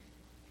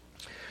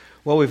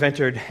Well, we've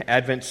entered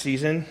Advent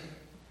season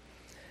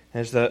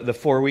as the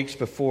 4 weeks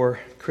before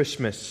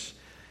Christmas.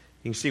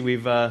 You can see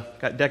we've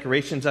got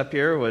decorations up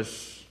here.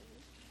 Was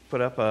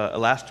put up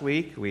last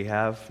week. We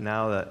have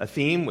now a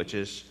theme, which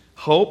is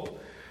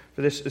hope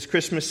for this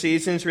Christmas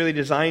season. It's really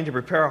designed to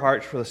prepare our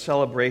hearts for the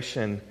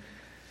celebration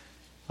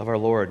of our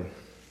Lord,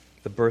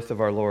 the birth of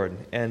our Lord.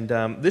 And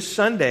this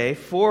Sunday,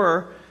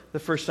 for the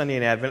first Sunday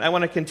in Advent, I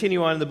want to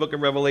continue on in the book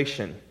of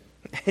Revelation.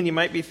 And you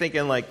might be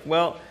thinking like,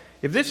 well,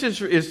 if this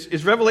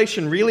is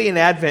Revelation really an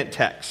Advent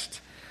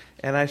text?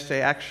 And I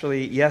say,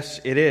 actually, yes,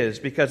 it is.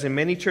 Because in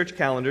many church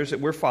calendars that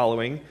we're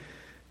following,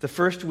 the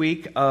first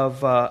week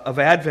of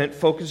Advent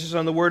focuses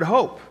on the word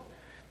hope.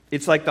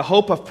 It's like the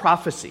hope of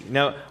prophecy.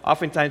 Now,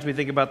 oftentimes we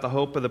think about the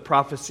hope of the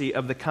prophecy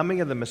of the coming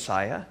of the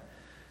Messiah,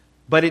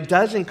 but it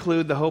does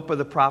include the hope of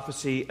the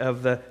prophecy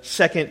of the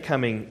second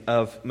coming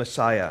of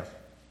Messiah.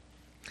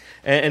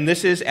 And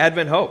this is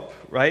Advent hope,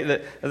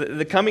 right?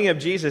 The coming of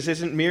Jesus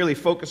isn't merely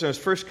focused on his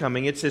first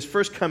coming. It's his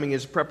first coming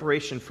is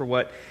preparation for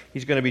what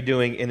he's going to be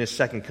doing in his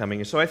second coming.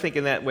 And so I think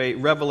in that way,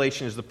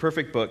 Revelation is the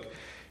perfect book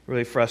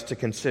really for us to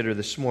consider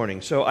this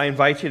morning. So I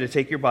invite you to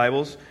take your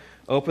Bibles,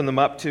 open them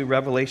up to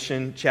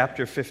Revelation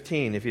chapter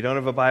 15. If you don't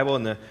have a Bible,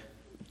 in the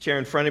chair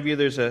in front of you,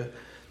 there's a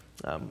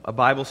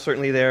Bible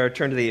certainly there.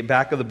 Turn to the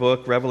back of the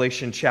book,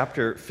 Revelation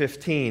chapter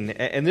 15.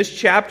 And this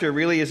chapter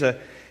really is a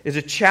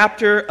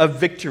chapter of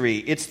victory.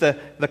 It's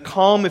the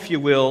calm, if you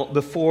will,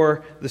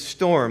 before the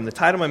storm. The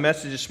title of my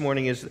message this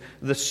morning is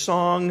The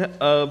Song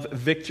of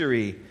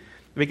Victory.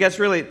 Because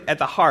really at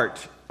the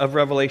heart of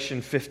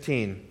Revelation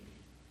 15.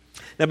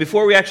 Now,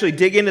 before we actually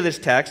dig into this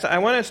text, I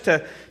want us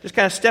to just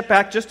kind of step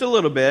back just a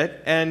little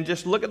bit and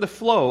just look at the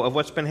flow of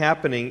what's been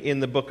happening in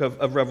the book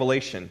of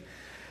Revelation.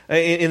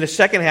 In the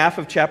second half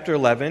of chapter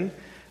 11,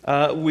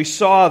 we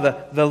saw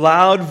the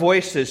loud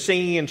voices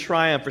singing in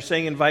triumph or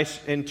saying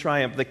in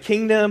triumph, the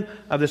kingdom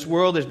of this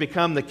world has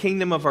become the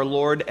kingdom of our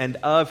Lord and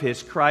of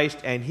his Christ,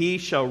 and he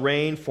shall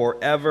reign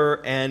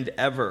forever and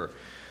ever.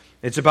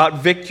 It's about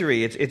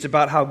victory. It's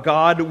about how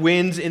God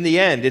wins in the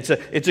end.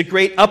 It's a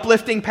great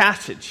uplifting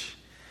passage.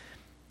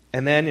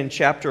 And then in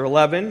chapter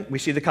 11, we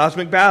see the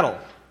cosmic battle.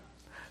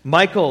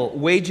 Michael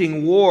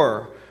waging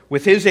war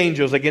with his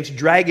angels against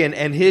Dragon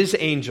and his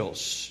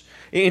angels.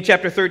 In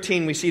chapter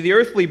 13, we see the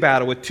earthly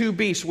battle with two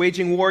beasts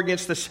waging war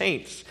against the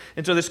saints.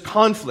 And so this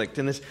conflict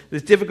and this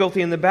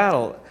difficulty in the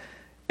battle.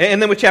 And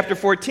then with chapter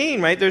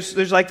 14, right,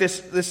 there's like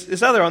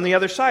this other, on the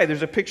other side,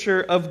 there's a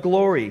picture of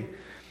glory.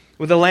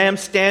 With the Lamb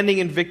standing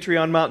in victory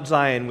on Mount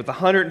Zion, with the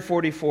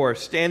 144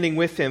 standing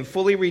with him,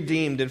 fully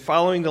redeemed and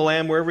following the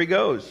Lamb wherever he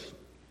goes.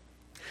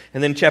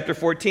 And then chapter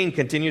 14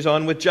 continues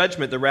on with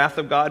judgment, the wrath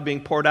of God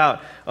being poured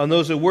out on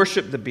those who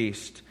worship the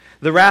beast.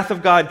 The wrath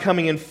of God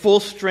coming in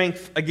full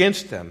strength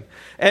against them.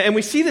 And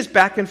we see this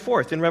back and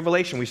forth in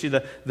Revelation. We see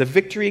the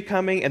victory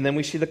coming, and then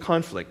we see the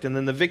conflict. And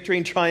then the victory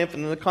and triumph,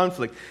 and then the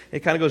conflict. It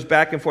kind of goes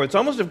back and forth. It's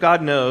almost as if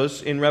God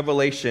knows in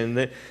Revelation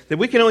that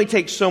we can only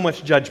take so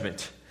much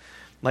judgment.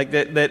 Like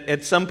that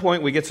at some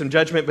point we get some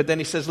judgment, but then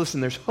he says, listen,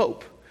 there's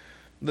hope.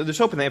 There's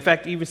hope in that. In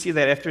fact, you even see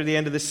that after the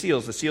end of the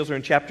seals. The seals are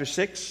in chapter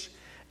 6.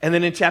 And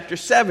then in chapter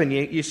 7,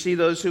 you see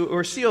those who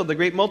are sealed, the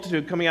great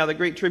multitude coming out of the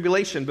great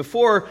tribulation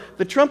before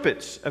the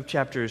trumpets of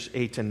chapters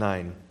 8 and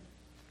 9.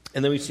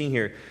 And then we've seen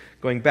here,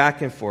 going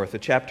back and forth,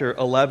 chapter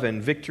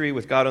 11, victory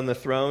with God on the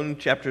throne.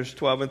 Chapters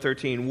 12 and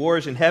 13,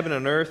 wars in heaven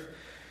and earth,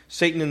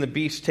 Satan and the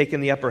beast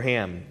taking the upper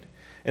hand.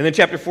 And then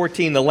chapter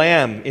 14, the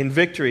Lamb in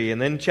victory. And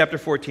then chapter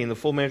 14, the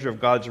full measure of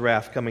God's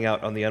wrath coming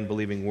out on the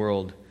unbelieving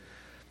world.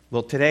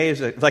 Well, today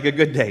is like a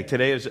good day.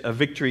 Today is a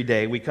victory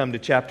day. We come to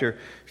chapter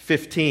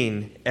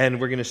 15,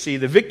 and we're going to see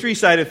the victory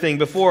side of thing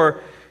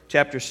before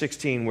chapter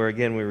 16, where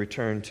again we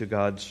return to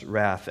God's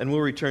wrath. And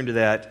we'll return to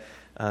that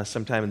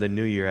sometime in the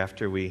new year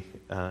after we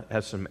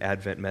have some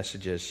Advent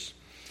messages.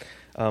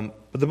 But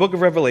the book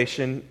of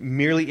Revelation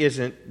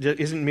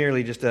isn't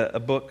merely just a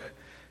book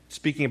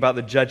speaking about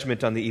the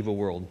judgment on the evil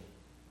world.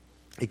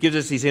 It gives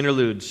us these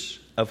interludes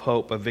of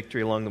hope, of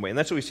victory along the way. And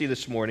that's what we see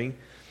this morning.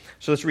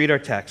 So let's read our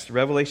text.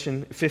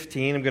 Revelation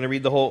 15. I'm going to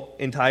read the whole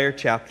entire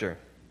chapter.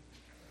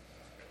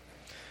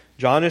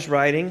 John is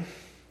writing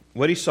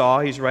what he saw.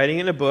 He's writing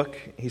in a book.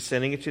 He's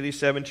sending it to these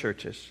 7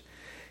 churches.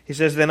 He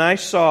says, Then I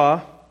saw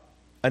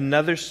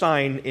another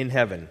sign in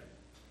heaven,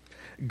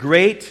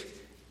 great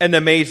and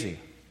amazing.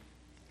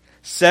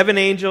 7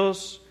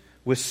 angels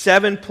with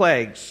 7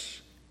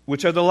 plagues,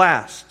 which are the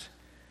last.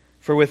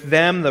 For with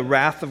them the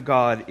wrath of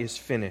God is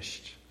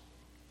finished.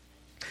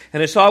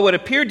 And I saw what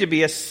appeared to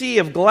be a sea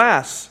of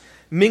glass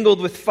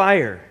mingled with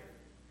fire,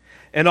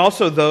 and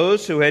also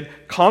those who had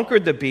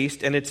conquered the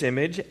beast and its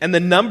image and the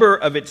number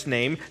of its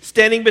name,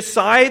 standing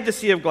beside the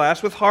sea of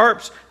glass with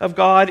harps of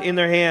God in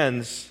their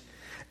hands.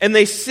 And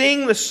they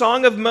sing the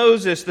song of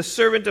Moses, the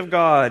servant of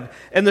God,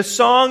 and the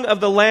song of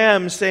the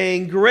Lamb,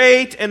 saying,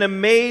 Great and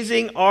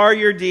amazing are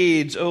your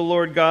deeds, O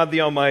Lord God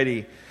the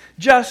Almighty.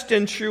 Just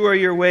and true are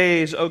your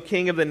ways, O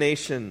King of the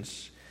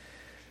nations.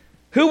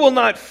 Who will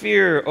not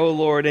fear, O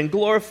Lord, and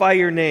glorify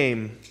your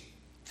name?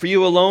 For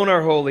you alone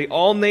are holy.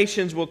 All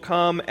nations will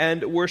come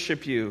and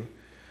worship you.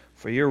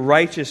 for your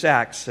righteous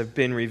acts have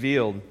been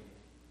revealed."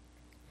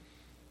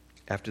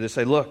 After this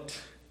I looked,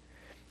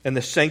 and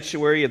the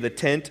sanctuary of the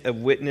tent of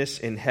witness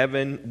in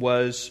heaven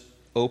was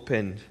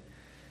opened.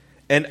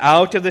 And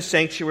out of the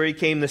sanctuary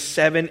came the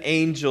 7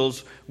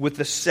 angels with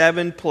the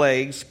 7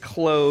 plagues,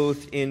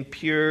 clothed in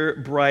pure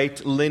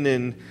bright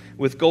linen,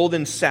 with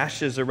golden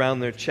sashes around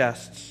their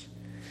chests.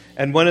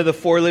 And one of the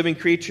 4 living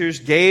creatures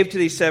gave to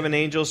these 7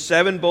 angels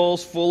 7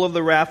 bowls full of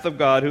the wrath of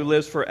God, who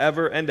lives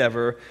forever and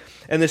ever.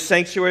 And the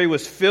sanctuary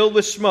was filled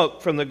with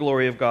smoke from the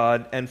glory of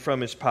God and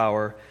from His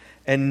power.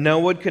 And no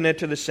one could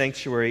enter the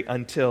sanctuary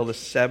until the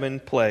 7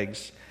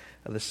 plagues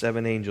of the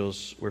 7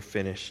 angels were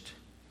finished.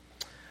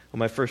 Well,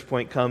 my first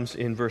point comes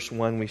in verse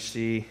 1. We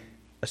see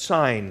a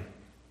sign.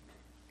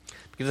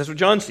 Because that's what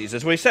John sees.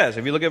 That's what he says.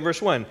 If you look at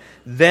verse 1,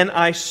 "Then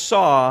I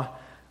saw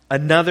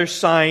another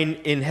sign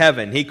in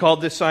heaven." He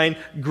called this sign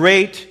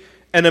great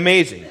and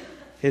amazing.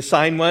 His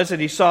sign was that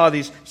he saw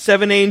these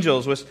 7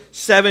 angels with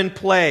 7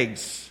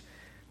 plagues,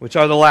 which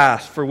are the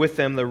last, for with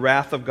them the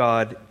wrath of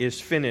God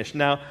is finished.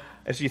 Now,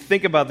 as you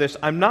think about this,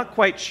 I'm not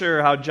quite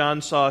sure how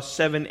John saw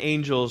 7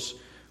 angels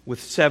with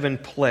 7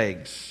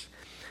 plagues.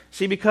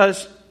 See,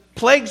 because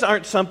plagues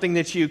aren't something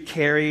that you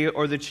carry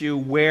or that you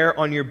wear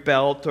on your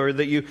belt or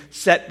that you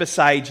set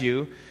beside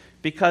you,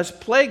 because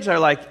plagues are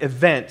like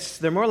events.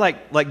 They're more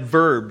like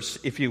verbs,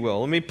 if you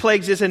will. I mean,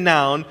 plagues is a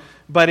noun,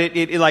 but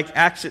it like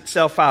acts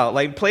itself out.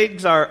 Like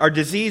plagues are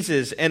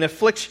diseases and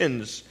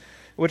afflictions,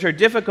 which are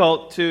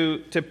difficult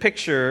to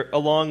picture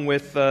along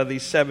with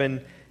these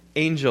 7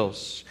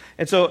 angels.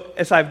 And so,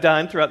 as I've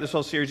done throughout this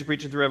whole series of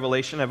Preaching Through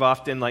Revelation, I've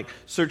often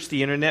searched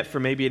the internet for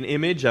maybe an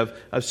image of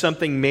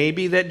something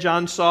maybe that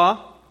John saw,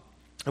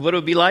 of what it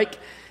would be like.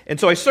 And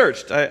so I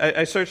searched.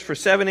 I searched for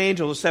 7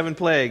 angels, 7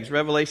 plagues,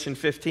 Revelation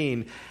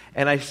 15,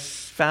 and I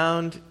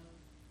found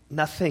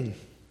nothing.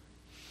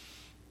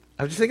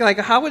 I was just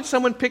thinking, how would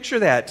someone picture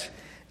that?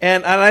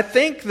 And I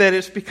think that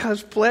it's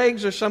because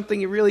plagues are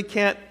something you really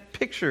can't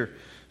picture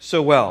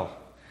so well.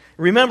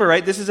 Remember,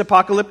 right, this is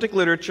apocalyptic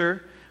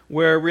literature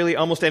where really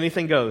almost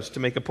anything goes to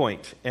make a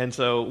point. And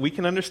so we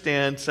can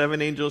understand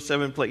 7 angels,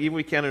 7 plagues. Even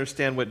we can't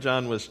understand what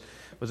John was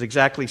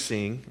exactly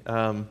seeing.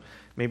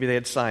 Maybe they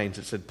had signs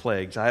that said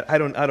plagues. I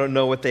don't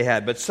know what they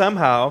had. But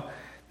somehow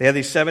they had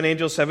these 7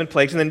 angels, 7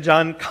 plagues. And then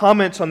John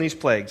comments on these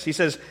plagues. He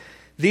says,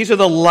 "These are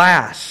the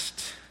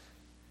last,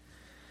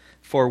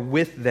 for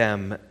with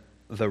them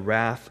the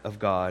wrath of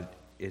God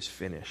is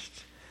finished."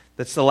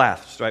 That's the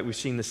last, right? We've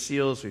seen the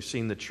seals, we've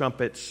seen the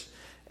trumpets,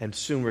 and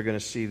soon we're going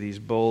to see these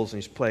bowls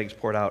and these plagues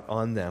poured out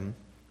on them.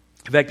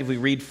 In fact, if we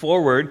read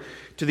forward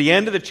to the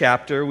end of the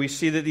chapter, we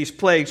see that these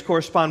plagues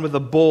correspond with the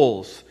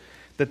bowls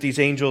that these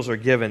angels are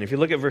given. If you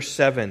look at verse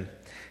 7,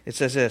 it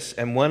says this,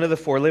 "And one of the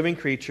 4 living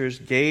creatures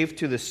gave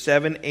to the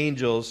 7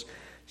 angels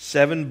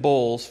 7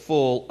 bowls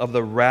full of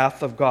the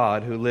wrath of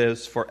God, who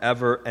lives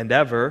forever and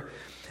ever."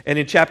 And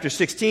in chapter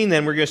 16,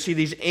 then, we're going to see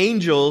these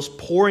angels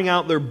pouring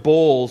out their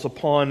bowls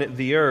upon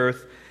the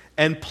earth,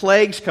 and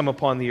plagues come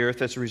upon the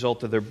earth as a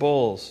result of their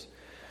bowls.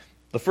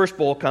 The first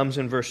bowl comes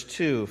in verse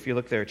 2. If you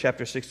look there,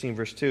 chapter 16,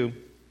 verse 2.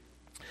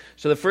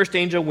 "So the first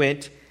angel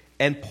went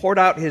and poured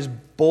out his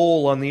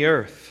bowl on the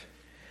earth,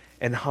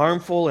 and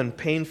harmful and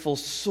painful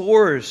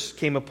sores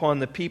came upon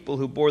the people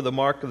who bore the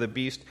mark of the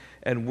beast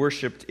and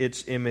worshipped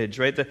its image."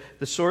 Right?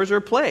 The sores are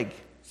a plague.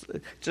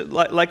 It's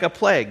like a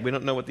plague. We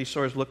don't know what these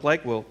sores look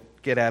like. We'll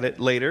get at it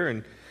later.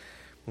 And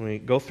when we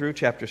go through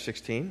chapter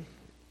 16,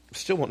 we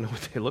still won't know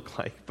what they look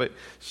like. But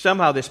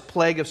somehow this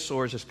plague of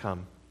sores has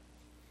come.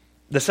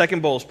 The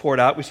second bowl is poured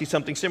out. We see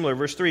something similar.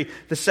 Verse 3,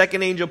 "The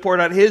second angel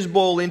poured out his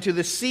bowl into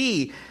the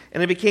sea,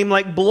 and it became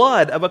like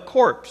blood of a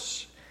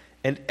corpse.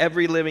 And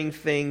every living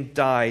thing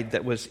died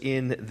that was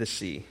in the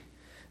sea."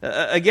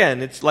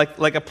 Again, it's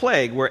like a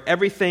plague where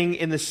everything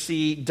in the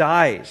sea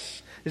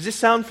dies. Does this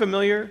sound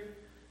familiar?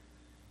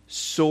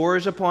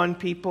 Sores upon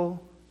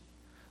people,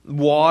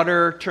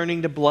 water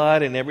turning to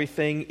blood, and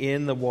everything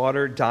in the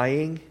water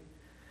dying.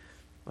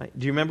 Right?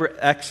 Do you remember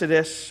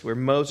Exodus, where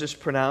Moses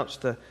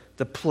pronounced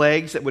the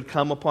plagues that would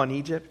come upon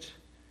Egypt?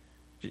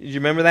 Do you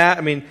remember that?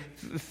 I mean,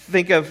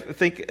 think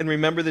and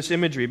remember this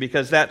imagery,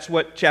 because that's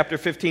what chapter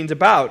 15 is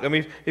about. I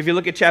mean, if you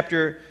look at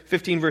chapter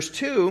 15, verse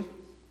 2,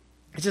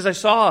 it says, "I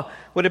saw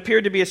what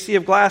appeared to be a sea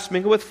of glass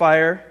mingled with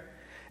fire,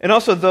 and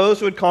also those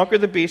who had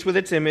conquered the beast with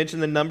its image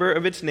and the number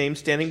of its name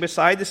standing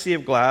beside the sea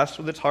of glass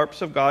with its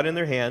harps of God in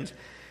their hands.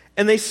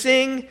 And they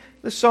sing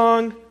the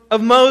song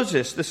of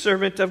Moses, the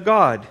servant of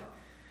God."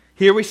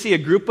 Here we see a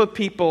group of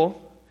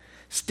people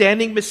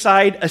standing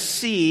beside a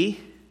sea,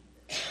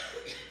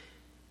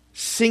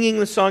 singing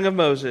the song of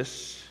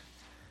Moses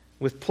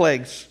with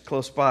plagues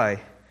close by.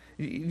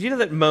 Do you know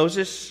that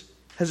Moses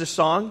has a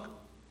song?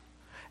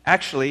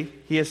 Actually,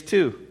 he has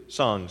 2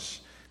 songs.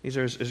 These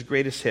are his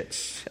greatest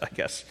hits, I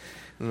guess,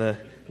 in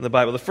the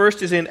Bible. The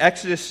first is in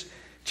Exodus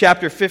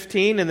chapter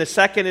 15, and the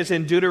second is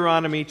in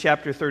Deuteronomy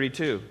chapter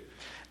 32.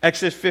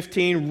 Exodus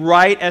 15,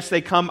 right as they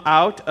come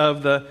out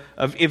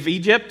of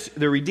Egypt,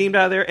 they're redeemed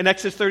out of there. And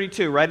Exodus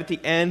 32, right at the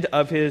end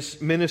of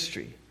his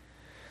ministry.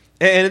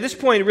 And at this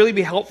point, it'd really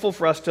be helpful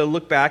for us to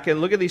look back and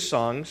look at these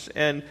songs,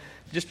 and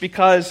just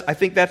because I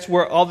think that's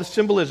where all the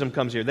symbolism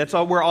comes here. That's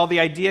where all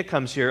the idea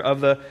comes here of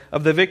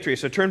the victory.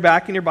 So turn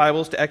back in your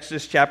Bibles to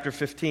Exodus chapter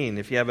 15.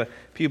 If you have a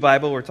Pew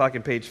Bible, we're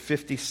talking page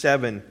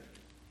 57.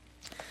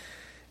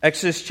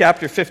 Exodus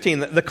chapter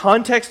 15. The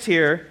context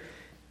here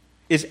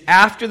is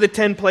after the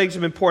 10 plagues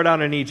have been poured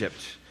out on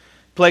Egypt.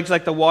 Plagues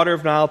like the water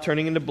of Nile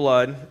turning into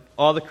blood,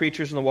 all the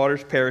creatures in the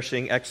waters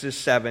perishing, Exodus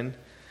 7.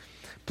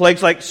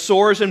 Plagues like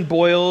sores and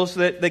boils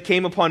that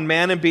came upon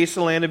man and beast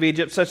in the land of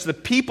Egypt, such that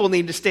the people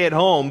need to stay at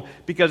home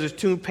because it's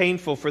too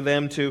painful for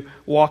them to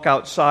walk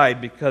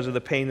outside because of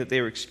the pain that they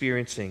were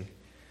experiencing.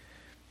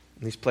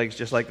 And these plagues,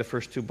 just like the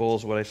first two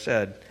bowls, what I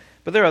said.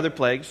 But there are other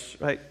plagues,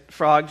 right?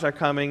 Frogs are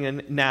coming,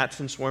 and gnats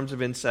and swarms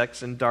of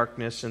insects and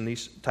darkness and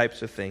these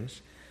types of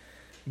things.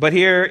 But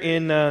here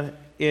in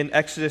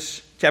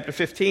Exodus chapter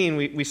 15,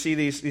 we see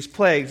these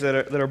plagues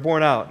that are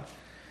borne out.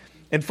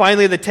 And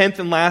finally, the 10th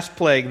and last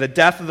plague, the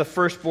death of the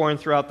firstborn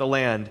throughout the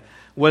land,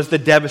 was the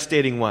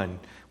devastating one.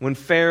 When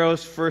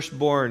Pharaoh's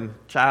firstborn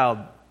child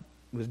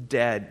was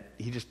dead,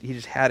 he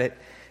just had it.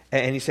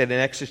 And he said in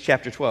Exodus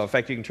chapter 12, in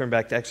fact, you can turn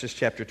back to Exodus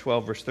chapter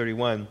 12, verse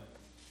 31.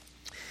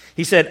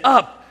 He said,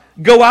 "Up,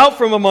 go out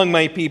from among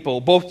my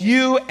people, both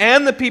you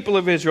and the people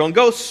of Israel, and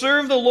go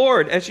serve the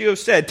Lord as you have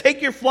said.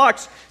 Take your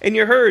flocks and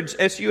your herds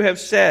as you have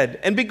said,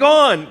 and be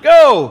gone,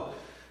 go,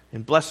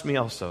 and bless me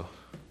also."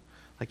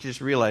 Like, you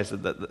just realize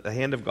that the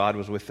hand of God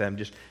was with them.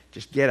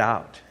 Just get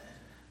out.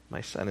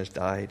 My son has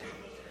died.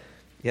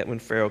 Yet when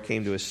Pharaoh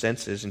came to his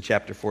senses in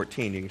chapter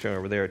 14, you can turn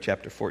over there at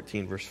chapter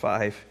 14, verse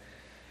 5.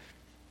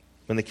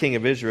 When the king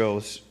of Israel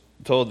was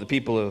told the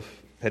people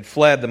had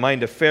fled, the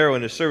mind of Pharaoh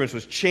and his servants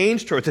was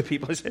changed toward the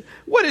people. He said,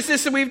 "What is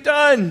this that we've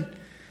done?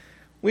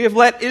 We have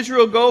let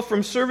Israel go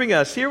from serving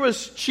us. Here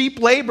was cheap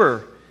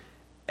labor."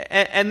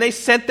 And they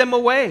sent them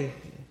away.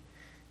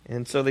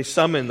 And so they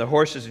summoned the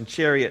horses and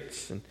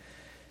chariots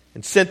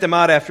and sent them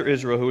out after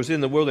Israel, who was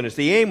in the wilderness.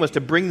 The aim was to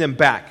bring them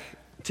back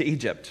to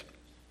Egypt.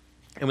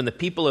 And when the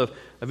people of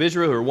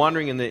Israel who were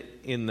wandering in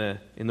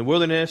the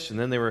wilderness, and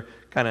then they were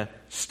kind of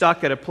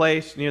stuck at a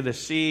place near the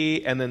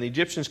sea, and then the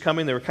Egyptians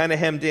coming, they were kind of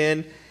hemmed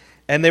in,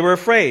 and they were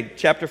afraid.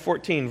 Chapter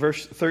 14,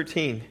 verse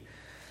 13.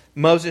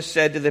 Moses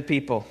said to the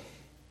people,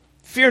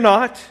 "Fear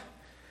not,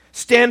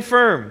 stand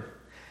firm,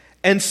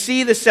 and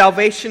see the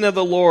salvation of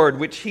the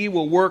Lord, which he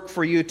will work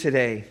for you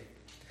today.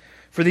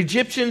 For the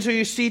Egyptians who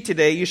you see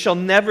today, you shall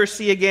never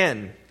see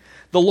again.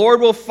 The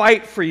Lord will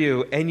fight for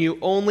you, and you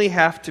only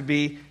have to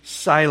be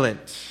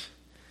silent."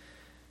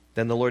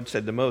 Then the Lord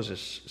said to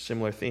Moses,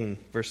 similar theme,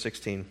 verse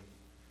 16,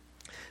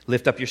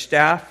 "Lift up your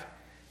staff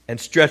and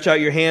stretch out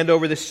your hand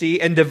over the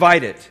sea and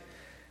divide it,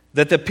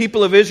 that the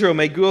people of Israel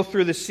may go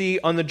through the sea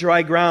on the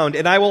dry ground.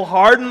 And I will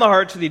harden the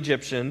hearts of the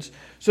Egyptians,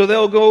 so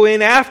they'll go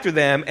in after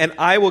them, and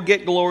I will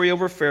get glory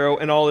over Pharaoh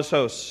and all his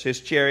hosts, his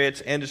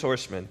chariots and his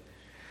horsemen.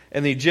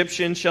 And the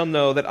Egyptians shall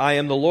know that I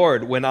am the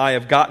Lord, when I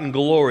have gotten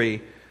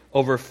glory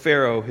over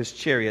Pharaoh, his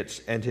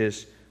chariots, and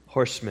his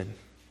horsemen."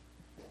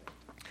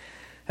 I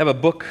have a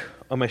book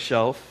on my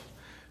shelf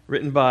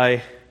written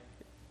by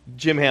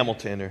Jim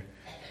Hamilton,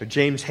 or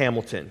James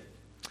Hamilton.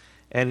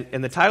 And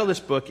the title of this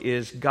book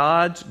is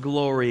 "God's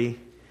Glory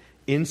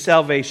in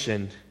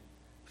Salvation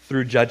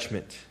Through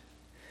Judgment."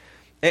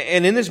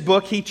 And in this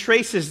book, he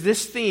traces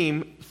this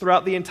theme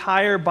throughout the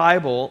entire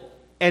Bible,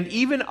 and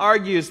even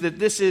argues that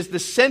this is the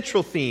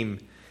central theme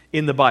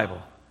in the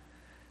Bible.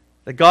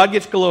 That God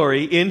gets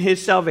glory in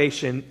his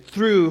salvation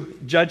through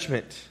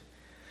judgment.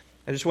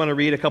 I just want to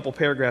read a couple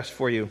paragraphs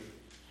for you.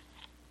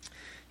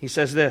 He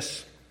says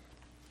this.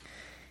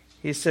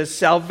 He says,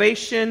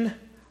 "Salvation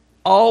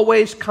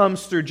always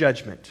comes through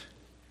judgment.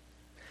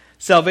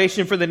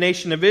 Salvation for the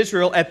nation of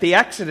Israel at the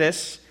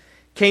Exodus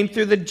came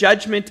through the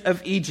judgment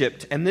of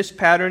Egypt, and this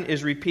pattern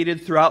is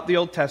repeated throughout the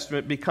Old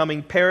Testament,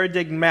 becoming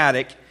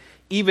paradigmatic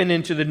even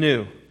into the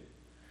New.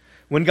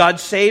 When God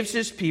saves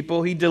his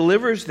people, he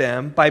delivers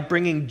them by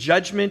bringing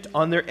judgment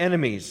on their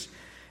enemies.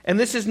 And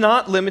this is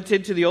not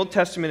limited to the Old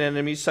Testament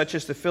enemies such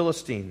as the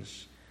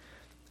Philistines.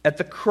 At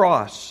the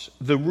cross,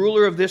 the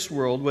ruler of this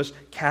world was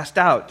cast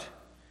out.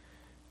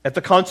 At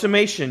the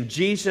consummation,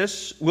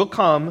 Jesus will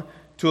come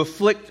to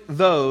afflict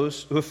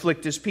those who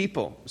afflict his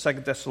people.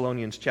 2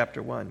 Thessalonians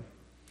chapter 1.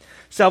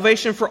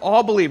 Salvation for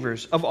all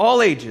believers of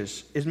all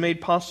ages is made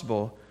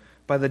possible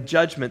by the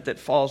judgment that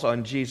falls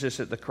on Jesus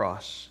at the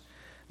cross.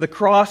 The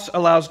cross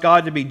allows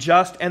God to be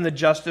just and the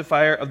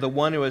justifier of the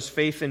one who has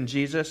faith in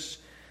Jesus.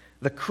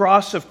 The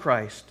cross of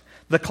Christ,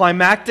 the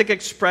climactic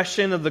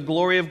expression of the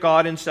glory of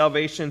God in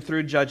salvation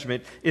through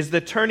judgment, is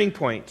the turning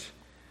point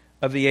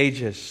of the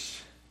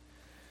ages.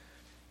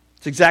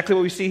 It's exactly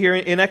what we see here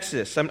in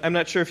Exodus. I'm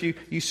not sure if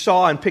you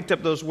saw and picked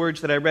up those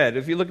words that I read.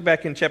 If you look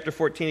back in chapter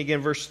 14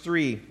 again, verse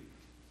 3.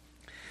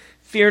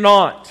 "Fear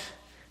not,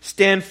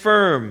 stand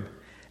firm,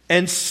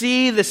 and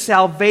see the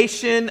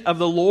salvation of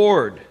the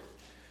Lord,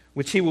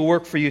 which he will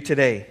work for you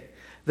today."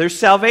 There's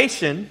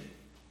salvation.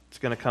 It's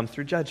going to come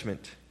through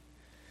judgment.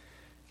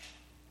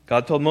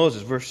 God told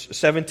Moses, verse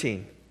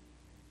 17,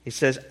 he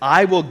says,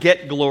 "I will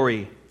get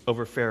glory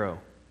over Pharaoh."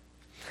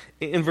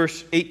 in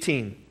verse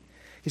 18.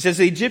 He says,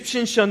 the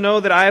Egyptians shall know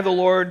that I am the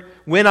Lord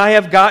when I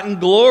have gotten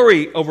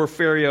glory over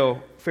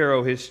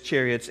Pharaoh, his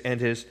chariots,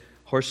 and his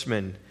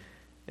horsemen.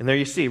 And there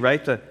you see,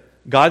 right?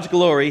 God's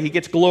glory, he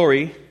gets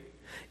glory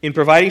in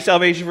providing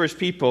salvation for his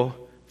people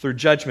through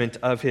judgment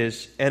of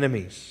his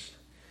enemies.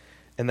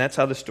 And that's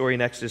how the story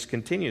in Exodus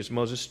continues.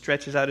 Moses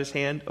stretches out his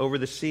hand over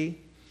the sea.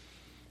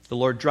 The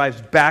Lord drives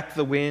back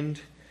the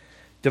wind,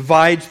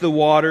 divides the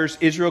waters.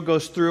 Israel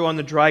goes through on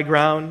the dry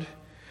ground.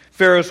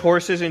 Pharaoh's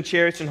horses and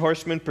chariots and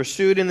horsemen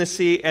pursued in the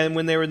sea. And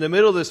when they were in the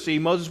middle of the sea,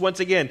 Moses once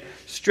again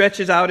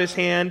stretches out his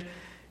hand.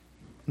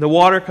 The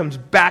water comes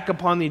back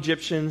upon the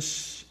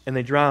Egyptians, and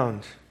they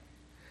drowned.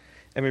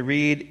 And we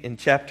read in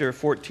chapter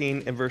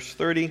 14 and verse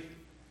 30,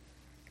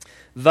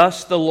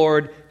 thus the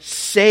Lord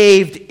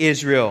saved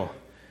Israel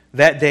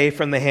that day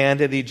from the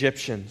hand of the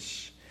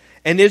Egyptians.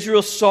 And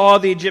Israel saw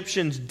the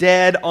Egyptians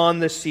dead on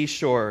the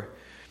seashore.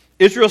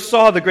 Israel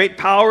saw the great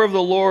power of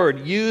the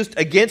Lord used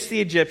against the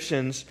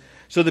Egyptians.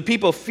 So the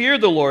people feared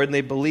the Lord, and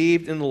they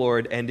believed in the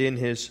Lord and in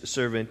his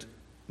servant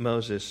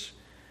Moses.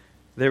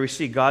 There we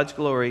see God's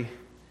glory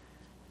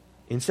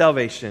in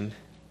salvation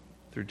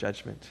through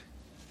judgment.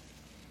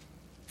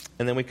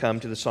 And then we come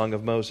to the Song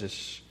of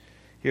Moses.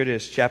 Here it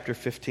is, chapter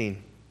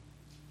 15.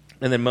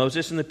 And then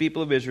Moses and the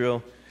people of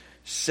Israel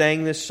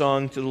sang this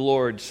song to the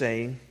Lord,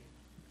 saying,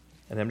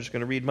 and I'm just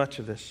going to read much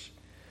of this.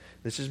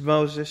 This is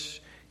Moses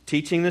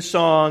teaching the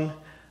song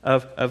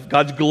of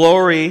God's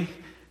glory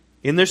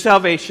in their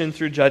salvation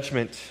through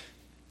judgment.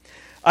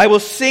 I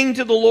will sing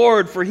to the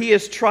Lord, for he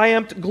has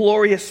triumphed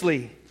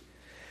gloriously.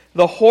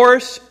 The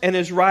horse and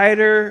his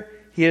rider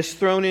he has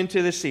thrown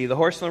into the sea. The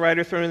horse and the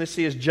rider thrown into the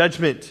sea is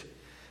judgment.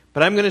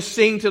 But I'm going to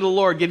sing to the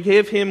Lord,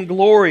 give him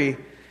glory.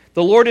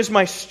 The Lord is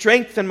my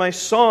strength and my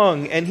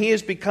song, and he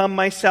has become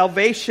my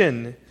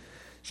salvation.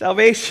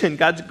 Salvation,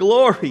 God's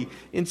glory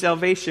in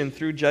salvation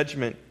through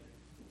judgment.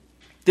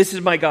 This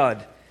is my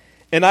God,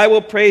 and I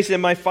will praise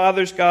him, my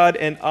father's God,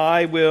 and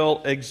I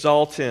will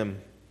exalt him.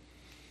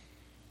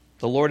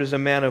 The Lord is a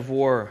man of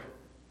war.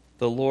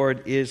 The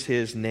Lord is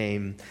his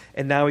name.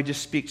 And now he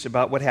just speaks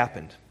about what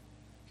happened.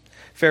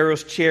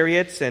 Pharaoh's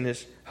chariots and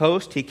his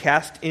host he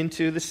cast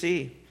into the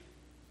sea.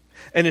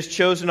 And his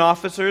chosen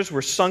officers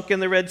were sunk in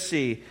the Red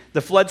Sea.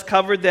 The floods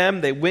covered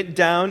them. They went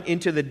down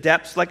into the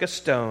depths like a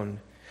stone.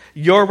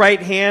 Your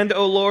right hand,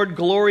 O Lord,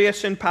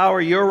 glorious in power.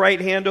 Your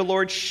right hand, O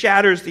Lord,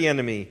 shatters the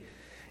enemy.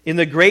 In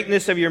the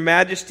greatness of your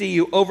majesty,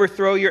 you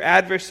overthrow your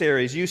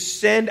adversaries. You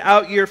send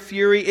out your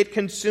fury. It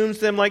consumes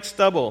them like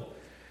stubble.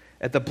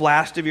 At the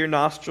blast of your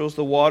nostrils,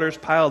 the waters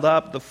piled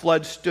up. The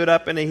floods stood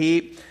up in a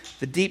heap.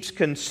 The deeps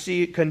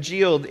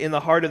congealed in the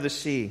heart of the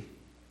sea.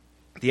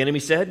 The enemy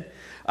said,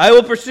 I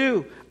will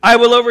pursue. I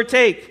will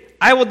overtake.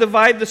 I will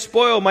divide the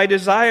spoil. My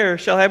desire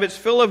shall have its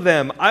fill of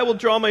them. I will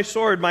draw my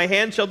sword. My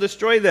hand shall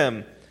destroy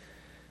them.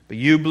 But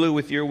you blew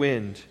with your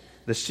wind.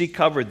 The sea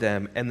covered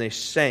them, and they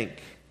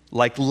sank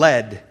like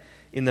lead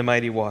in the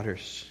mighty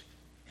waters.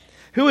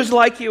 Who is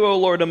like you, O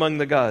Lord, among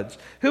the gods?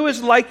 Who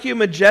is like you,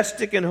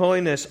 majestic in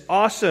holiness,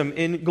 awesome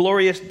in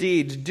glorious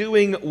deeds,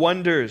 doing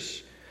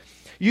wonders?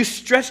 You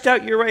stretched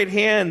out your right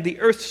hand.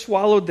 The earth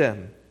swallowed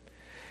them.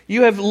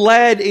 You have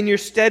led in your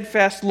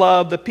steadfast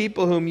love the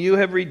people whom you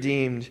have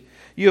redeemed.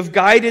 You have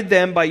guided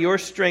them by your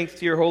strength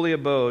to your holy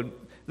abode.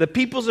 The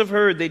peoples have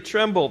heard, they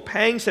tremble.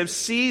 Pangs have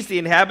seized the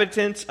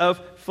inhabitants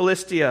of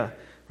Philistia.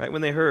 Right,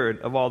 when they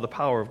heard of all the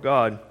power of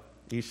God.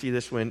 You see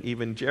this when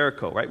even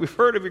Jericho, right? We've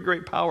heard of your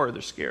great power,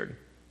 they're scared.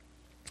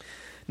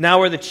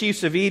 Now are the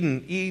chiefs of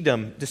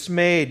Edom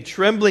dismayed.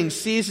 Trembling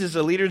seizes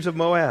the leaders of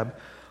Moab.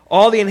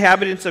 All the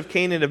inhabitants of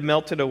Canaan have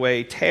melted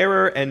away.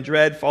 Terror and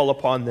dread fall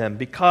upon them.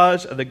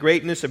 Because of the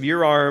greatness of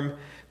your arm,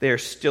 they are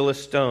still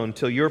as stone,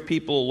 till your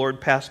people, Lord,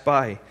 pass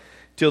by,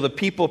 till the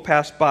people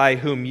pass by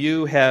whom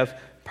you have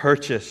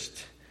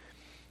purchased.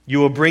 You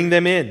will bring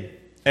them in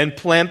and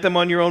plant them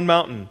on your own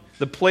mountain,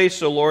 the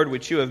place, O Lord,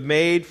 which you have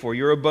made for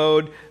your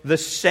abode, the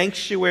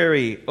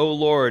sanctuary, O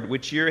Lord,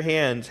 which your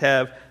hands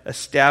have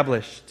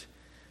established.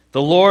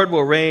 The Lord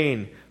will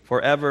reign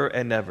forever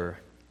and ever.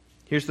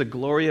 Here's the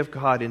glory of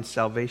God in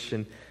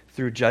salvation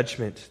through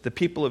judgment. The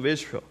people of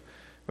Israel,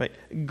 right,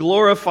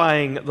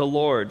 glorifying the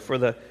Lord for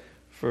the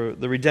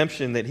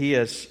redemption that he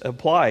has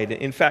applied.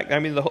 In fact, I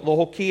mean, the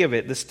whole key of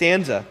it, the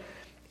stanza,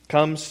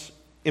 comes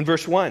in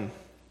verse 1.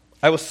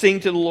 I will sing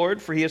to the Lord,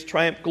 for he has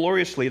triumphed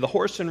gloriously. The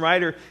horse and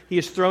rider he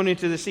has thrown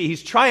into the sea.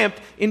 He's triumphed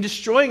in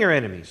destroying our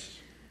enemies.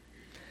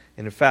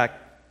 And in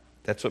fact,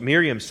 that's what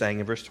Miriam sang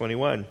in verse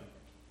 21.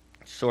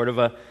 Sort of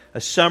a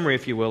summary,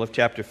 if you will, of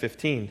chapter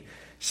 15.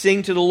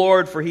 Sing to the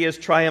Lord, for he has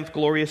triumphed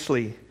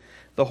gloriously.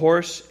 The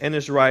horse and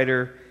his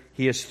rider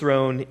he has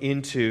thrown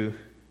into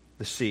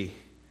the sea.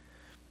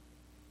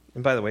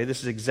 And by the way,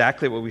 this is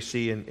exactly what we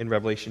see in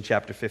Revelation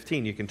chapter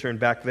 15. You can turn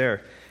back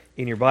there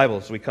in your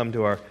Bibles. We come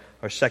to our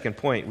second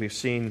point. We've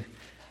seen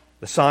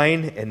the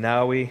sign, and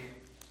now we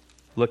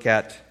look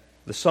at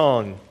the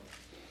song.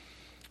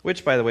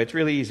 Which, by the way, it's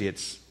really easy.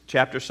 It's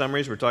chapter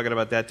summaries. We're talking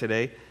about that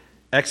today.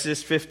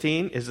 Exodus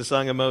 15 is the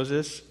Song of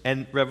Moses,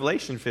 and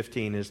Revelation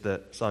 15 is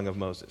the Song of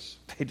Moses.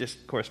 They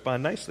just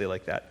correspond nicely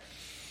like that.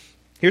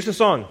 Here's the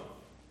song.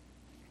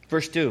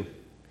 Verse 2.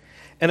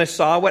 And I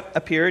saw what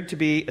appeared to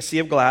be a sea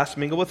of glass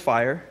mingled with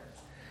fire,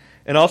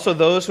 and also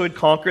those who had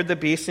conquered the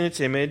beast and its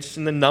image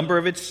and the number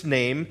of its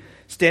name,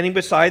 standing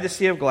beside the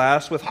sea of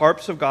glass with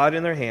harps of God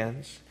in their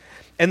hands.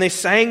 And they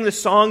sang the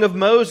song of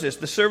Moses,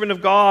 the servant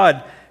of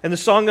God, and the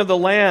song of the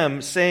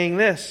Lamb, saying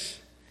this.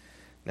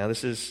 Now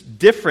this is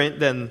different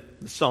than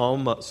the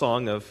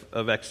song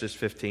of Exodus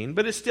 15,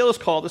 but it still is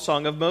called the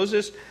Song of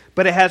Moses,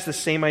 but it has the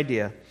same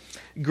idea.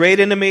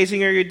 Great and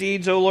amazing are your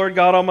deeds, O Lord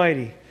God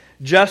Almighty.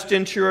 Just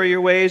and true are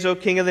your ways, O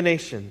King of the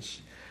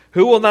nations.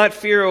 Who will not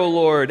fear, O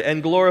Lord,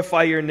 and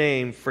glorify your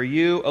name? For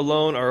you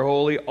alone are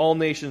holy. All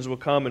nations will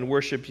come and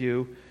worship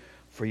you,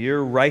 for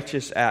your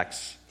righteous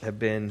acts have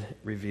been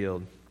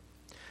revealed.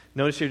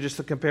 Notice here just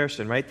the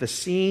comparison, right? The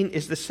scene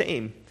is the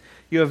same.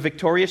 You have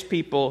victorious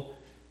people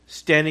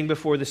standing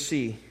before the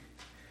sea.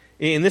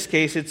 In this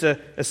case, it's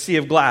a sea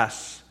of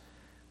glass,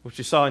 which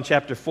you saw in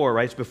chapter 4,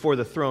 right? It's before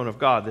the throne of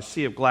God, the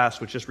sea of glass,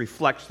 which just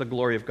reflects the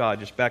glory of God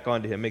just back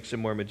onto him, makes him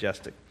more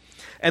majestic.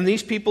 And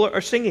these people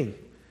are singing.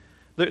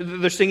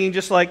 They're singing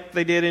just like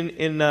they did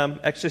in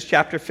Exodus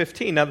chapter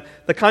 15. Now,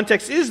 the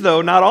context is,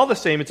 though, not all the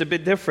same. It's a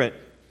bit different.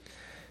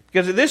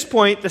 Because at this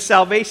point, the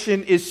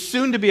salvation is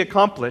soon to be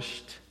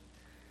accomplished.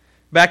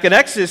 Back in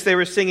Exodus, they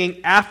were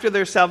singing after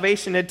their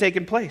salvation had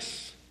taken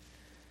place.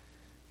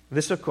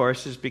 This, of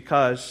course, is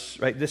because,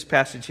 right, this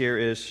passage here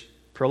is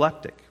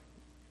proleptic,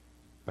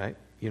 right?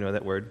 You know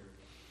that word.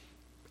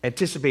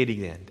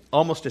 Anticipating the end,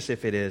 almost as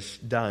if it is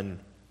done.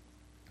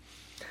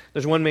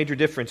 There's one major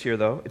difference here,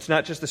 though. It's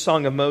not just the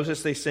song of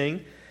Moses they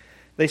sing.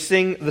 They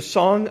sing the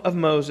song of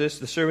Moses,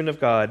 the servant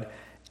of God,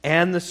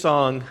 and the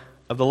song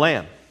of the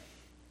Lamb.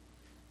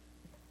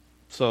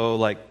 So,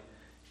 like,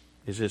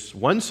 is this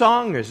one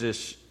song or is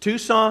this two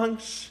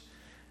songs?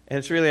 And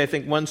it's really, I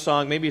think, one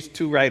song. Maybe it's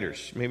two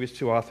writers. Maybe it's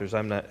two authors.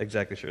 I'm not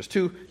exactly sure. It's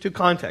two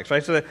contexts,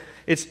 right? So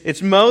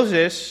it's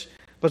Moses,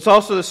 but it's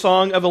also the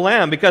song of the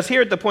Lamb. Because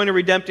here at the point of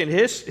redemptive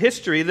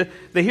history,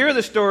 the hero of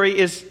the story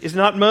is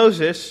not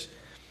Moses.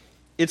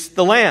 It's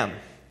the Lamb.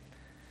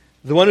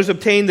 The one who's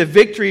obtained the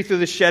victory through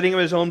the shedding of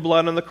his own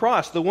blood on the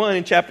cross. The one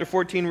in chapter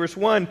 14, verse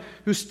 1,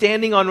 who's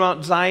standing on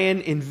Mount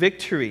Zion in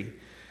victory.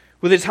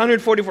 With his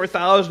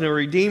 144,000 who were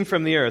redeemed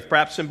from the earth.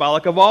 Perhaps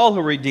symbolic of all who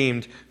were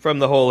redeemed from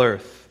the whole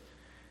earth.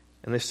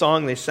 And the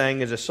song they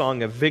sang is a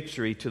song of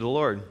victory to the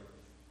Lord.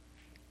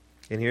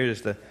 And here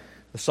is the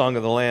song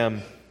of the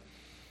Lamb.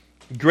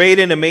 Great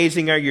and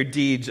amazing are your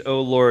deeds,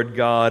 O Lord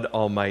God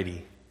Almighty.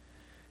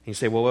 And you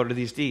say, well, what are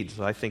these deeds?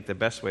 Well, I think the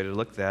best way to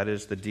look at that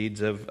is the deeds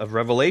of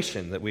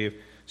Revelation that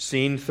we've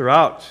seen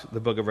throughout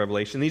the book of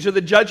Revelation. These are the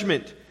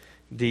judgment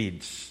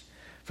deeds.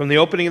 From the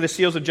opening of the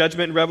seals of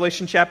judgment in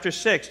Revelation chapter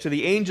 6 to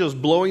the angels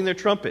blowing their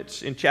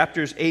trumpets in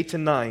chapters 8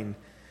 and 9.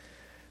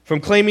 From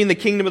claiming the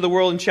kingdom of the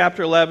world in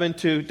chapter 11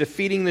 to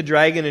defeating the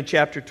dragon in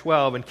chapter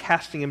 12 and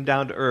casting him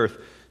down to earth.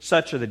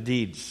 Such are the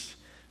deeds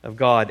of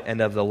God and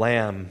of the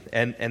Lamb.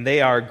 And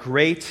they are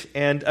great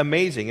and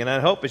amazing. And I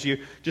hope as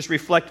you just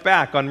reflect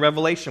back on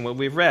Revelation, what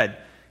we've read,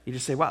 you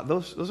just say, wow,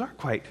 those are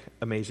quite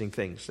amazing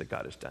things that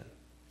God has done.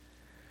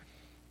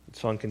 The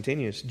song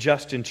continues,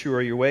 just and true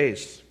are your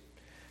ways,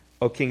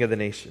 O King of the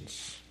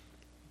nations.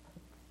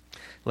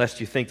 Lest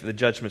you think that the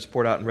judgments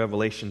poured out in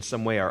Revelation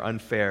some way are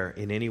unfair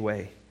in any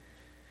way.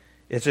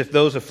 As if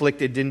those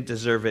afflicted didn't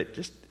deserve it.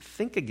 Just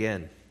think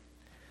again.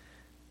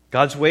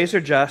 God's ways are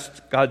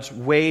just. God's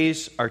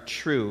ways are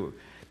true.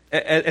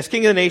 As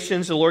King of the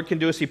nations, the Lord can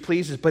do as He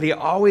pleases, but He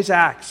always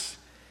acts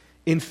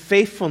in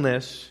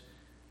faithfulness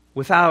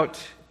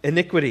without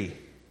iniquity.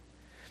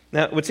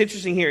 Now, what's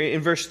interesting here,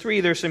 in verse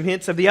 3, there's some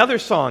hints of the other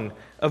song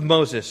of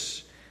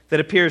Moses that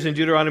appears in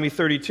Deuteronomy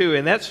 32.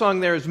 And that song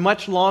there is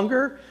much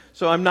longer,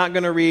 so I'm not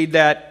going to read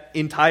that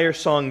entire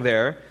song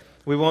there.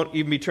 We won't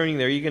even be turning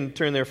there. You can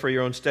turn there for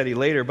your own study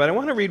later. But I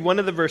want to read one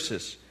of the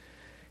verses.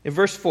 In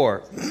verse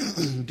 4,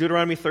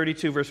 Deuteronomy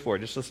 32, verse 4.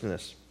 Just listen to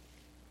this.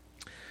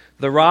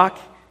 The rock,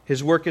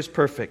 his work is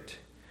perfect,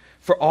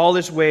 for all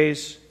his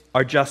ways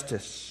are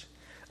justice.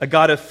 A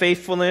God of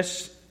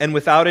faithfulness and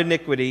without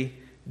iniquity,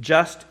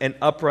 just and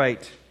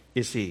upright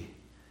is he.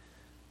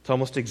 It's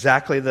almost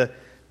exactly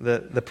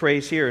the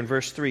praise here in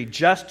verse 3.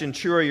 Just and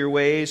true are your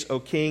ways,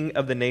 O King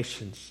of the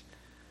nations.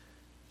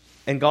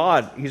 And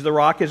God, He's the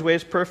rock, His way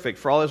is perfect,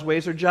 for all His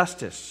ways are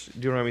justice,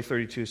 Deuteronomy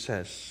 32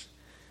 says.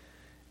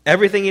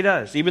 Everything He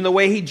does, even the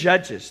way He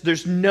judges,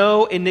 there's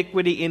no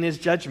iniquity in His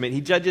judgment.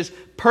 He judges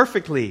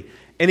perfectly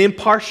and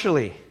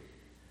impartially.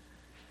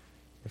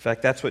 In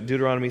fact, that's what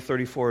Deuteronomy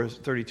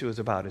 32 is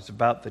about. It's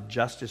about the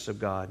justice of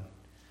God.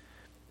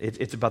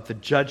 It's about the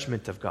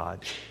judgment of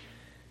God.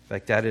 In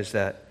fact, that is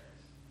that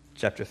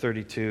chapter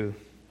 32,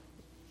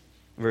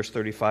 verse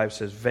 35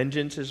 says,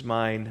 vengeance is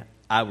mine,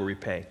 I will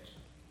repay.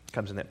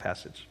 Comes in that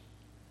passage.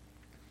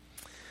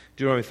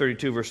 Deuteronomy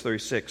 32, verse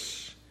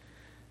 36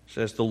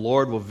 says, the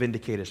Lord will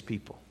vindicate His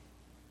people.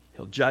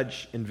 He'll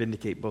judge and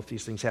vindicate both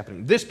these things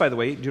happening. This, by the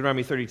way,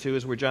 Deuteronomy 32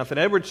 is where Jonathan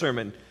Edwards'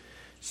 sermon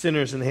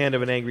sinners in the hand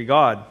of an angry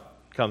God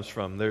comes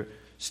from. Their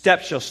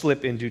steps shall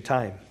slip in due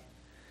time.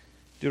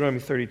 Deuteronomy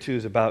 32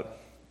 is about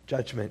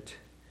judgment.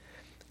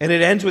 And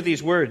it ends with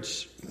these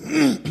words,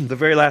 the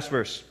very last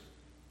verse.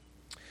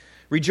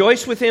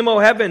 Rejoice with him, O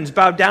heavens,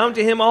 bow down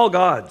to him, all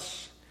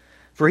gods.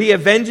 For he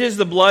avenges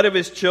the blood of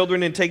his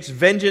children and takes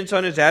vengeance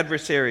on his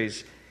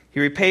adversaries. He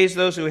repays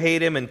those who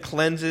hate him and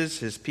cleanses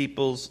his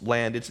people's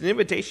land. It's an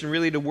invitation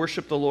really to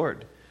worship the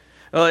Lord.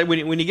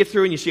 When you get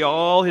through and you see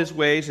all his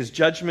ways, his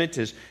judgment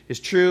is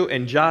true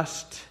and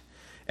just.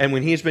 And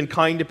when he's been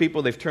kind to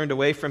people, they've turned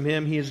away from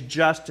him, he is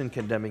just in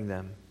condemning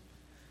them.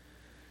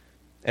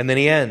 And then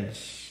he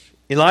ends.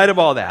 In light of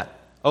all that,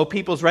 O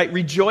peoples, right?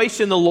 Rejoice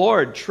in the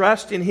Lord,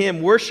 trust in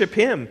him, worship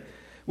him,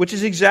 which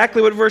is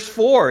exactly what verse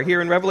 4 here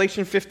in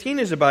Revelation 15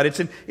 is about. It's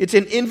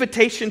an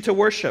invitation to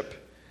worship.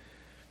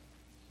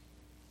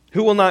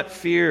 Who will not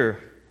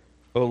fear,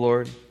 O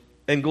Lord,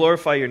 and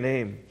glorify your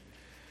name?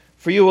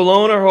 For you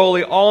alone are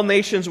holy. All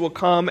nations will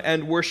come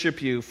and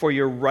worship you, for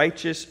your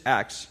righteous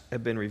acts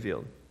have been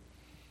revealed.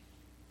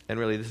 And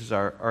really, this is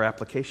our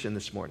application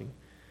this morning.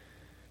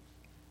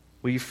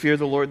 Will you fear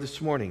the Lord this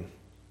morning?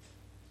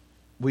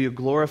 Will you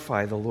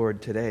glorify the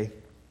Lord today?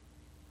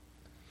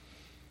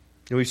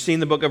 And we've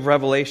seen the book of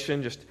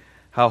Revelation, just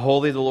how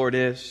holy the Lord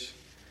is,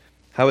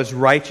 how his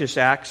righteous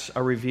acts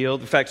are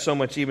revealed. In fact, so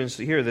much even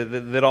here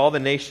that all the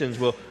nations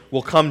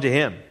will come to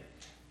him.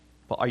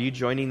 Well, are you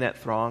joining that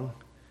throng,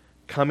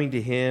 coming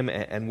to him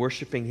and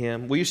worshiping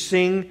him? Will you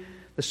sing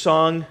the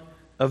song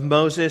of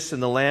Moses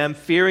and the Lamb,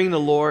 fearing the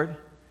Lord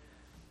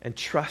and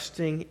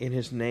trusting in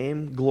his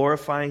name,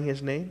 glorifying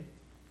his name?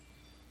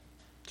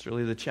 It's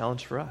really the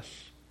challenge for us.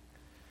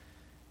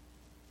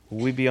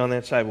 Will we be on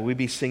that side? Will we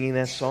be singing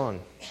that song?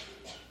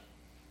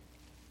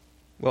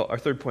 Well, our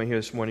third point here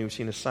this morning, we've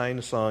seen a sign,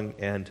 a song,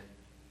 and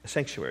a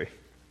sanctuary.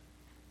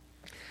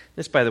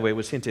 This, by the way,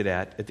 was hinted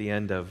at the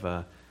end of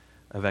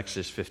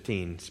Exodus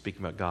 15,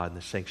 speaking about God and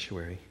the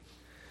sanctuary.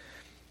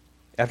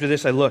 After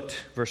this I looked,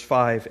 verse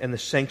 5, and the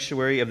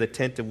sanctuary of the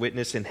tent of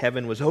witness in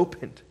heaven was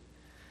opened.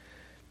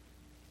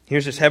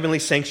 Here's this heavenly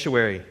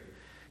sanctuary.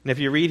 And if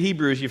you read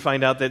Hebrews, you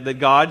find out that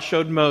God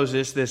showed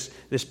Moses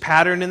this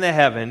pattern in the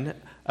heaven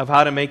of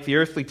how to make the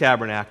earthly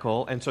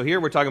tabernacle. And so here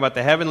we're talking about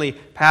the heavenly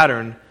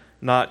pattern,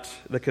 not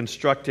the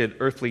constructed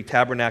earthly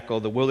tabernacle,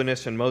 the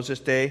wilderness in Moses'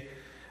 day,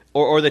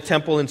 or the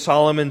temple in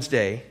Solomon's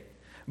day.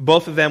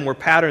 Both of them were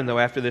patterned, though,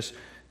 after this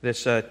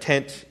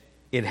tent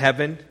in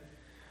heaven.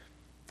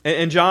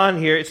 And John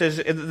here, it says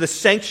the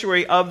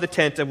sanctuary of the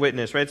tent of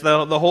witness, right? It's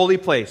the holy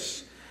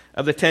place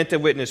of the tent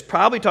of witness.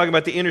 Probably talking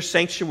about the inner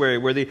sanctuary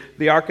where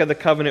the Ark of the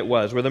Covenant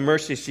was, where the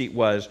mercy seat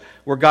was,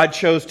 where God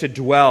chose to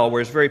dwell, where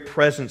his very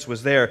presence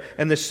was there.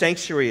 And the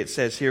sanctuary, it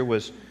says here,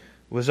 was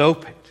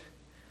opened.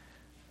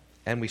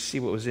 And we see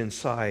what was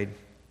inside.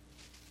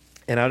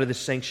 And out of the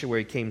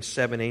sanctuary came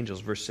 7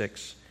 angels, verse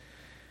 6.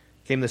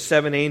 Came the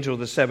 7 angels,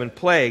 the 7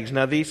 plagues.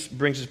 Now this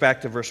brings us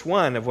back to verse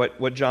 1 of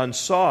what John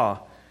saw.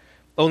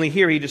 Only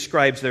here he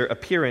describes their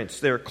appearance.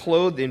 They're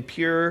clothed in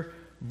pure,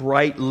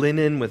 bright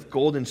linen with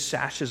golden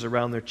sashes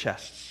around their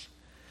chests.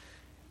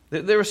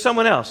 There was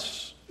someone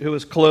else who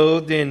was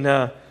clothed in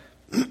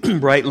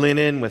bright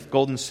linen with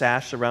golden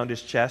sash around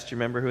his chest. You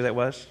remember who that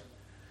was?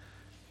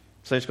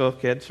 Sunday school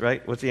kids,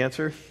 right? What's the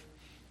answer?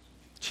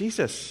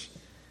 Jesus.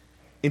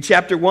 In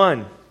chapter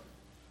 1,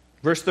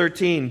 verse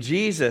 13,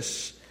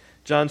 Jesus,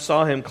 John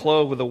saw him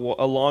clothed with a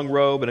long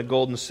robe and a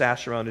golden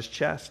sash around his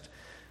chest.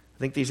 I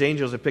think these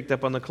angels have picked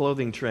up on the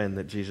clothing trend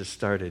that Jesus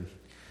started. And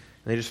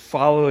they just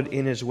followed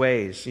in his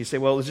ways. You say,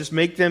 well, does this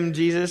make them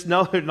Jesus?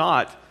 No, they're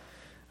not.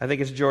 I think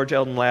as George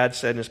Eldon Ladd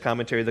said in his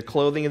commentary, the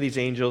clothing of these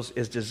angels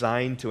is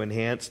designed to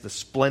enhance the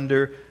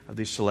splendor of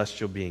these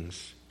celestial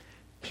beings.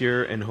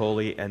 Pure and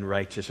holy and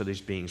righteous are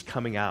these beings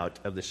coming out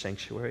of the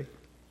sanctuary.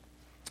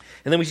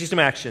 And then we see some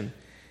action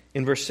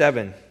in verse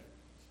 7.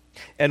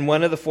 And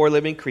one of the 4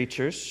 living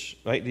creatures,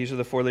 right? These are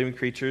the 4 living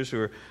creatures who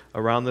are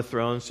around the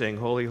throne saying,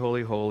 holy,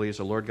 holy, holy is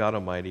the Lord God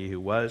Almighty who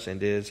was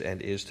and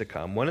is to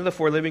come. One of the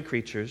 4 living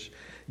creatures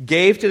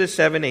gave to the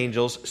 7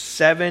 angels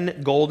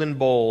 7 golden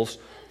bowls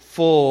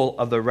full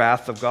of the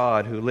wrath of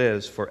God who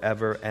lives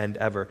forever and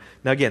ever.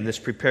 Now again, this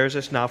prepares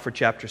us now for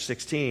chapter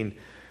 16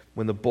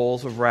 when the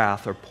bowls of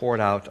wrath are poured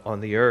out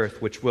on the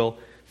earth, which will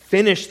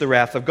finish the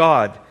wrath of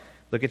God.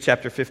 Look at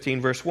chapter 15,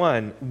 verse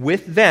 1.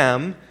 With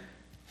them,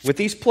 with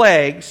these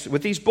plagues,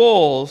 with these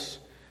bowls,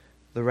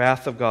 the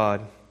wrath of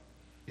God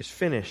is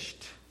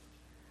finished.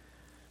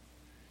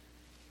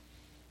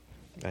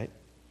 Right?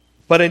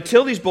 But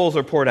until these bowls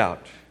are poured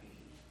out,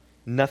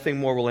 nothing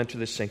more will enter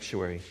this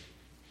sanctuary.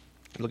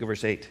 Look at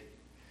verse 8.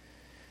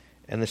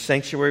 And the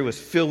sanctuary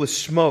was filled with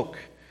smoke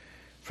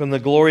from the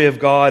glory of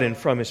God and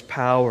from his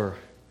power.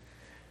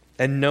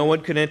 And no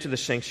one could enter the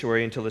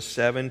sanctuary until the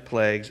 7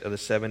 plagues of the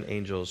 7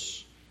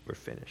 angels were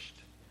finished.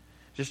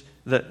 Just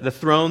the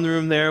throne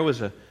room there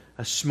was a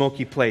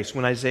smoky place.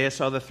 When Isaiah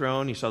saw the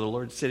throne, he saw the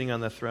Lord sitting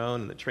on the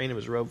throne and the train of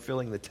his robe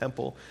filling the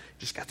temple.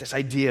 Just got this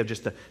idea of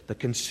just the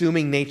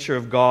consuming nature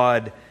of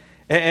God.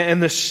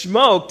 And the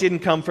smoke didn't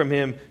come from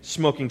him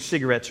smoking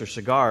cigarettes or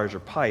cigars or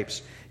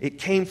pipes. it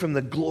came from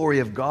the glory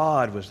of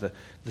God, was the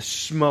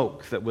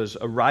smoke that was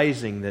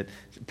arising that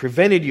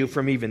prevented you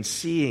from even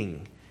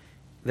seeing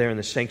there in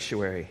the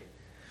sanctuary.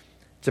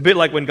 It's a bit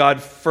like when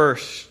God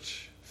first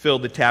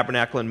filled the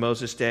tabernacle in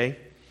Moses' day.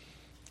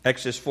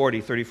 Exodus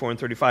 40, 34 and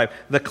 35.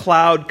 The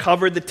cloud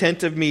covered the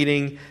tent of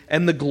meeting,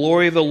 and the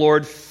glory of the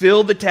Lord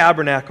filled the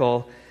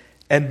tabernacle,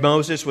 and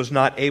Moses was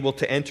not able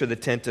to enter the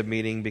tent of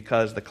meeting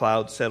because the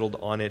cloud settled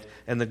on it,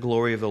 and the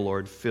glory of the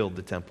Lord filled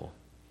the temple.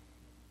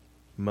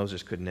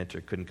 Moses couldn't enter,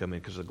 couldn't come in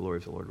because the glory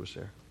of the Lord was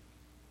there.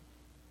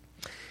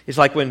 It's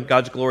like when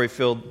God's glory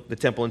filled the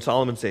temple in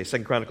Solomon's day,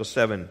 2 Chronicles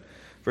 7,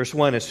 verse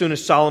 1. As soon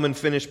as Solomon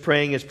finished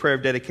praying his prayer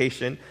of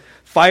dedication,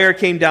 fire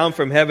came down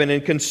from heaven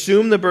and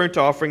consumed the burnt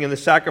offering and the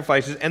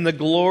sacrifices, and the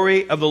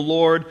glory of the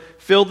Lord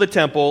filled the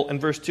temple. And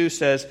verse 2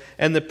 says,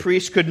 and the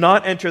priests could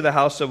not enter the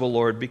house of the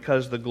Lord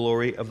because the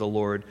glory of the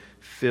Lord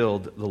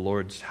filled the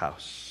Lord's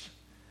house.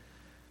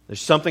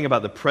 There's something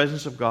about the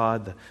presence of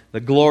God, the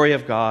glory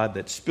of God,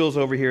 that spills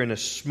over here in a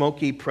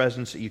smoky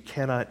presence that you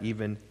cannot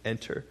even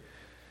enter.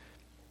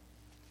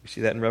 We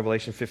see that in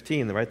Revelation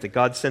 15, right? That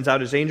God sends out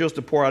his angels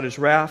to pour out his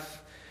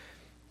wrath,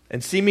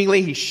 and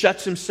seemingly he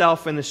shuts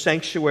himself in the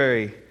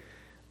sanctuary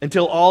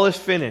until all is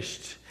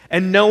finished.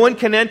 And no one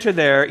can enter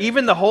there.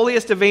 Even the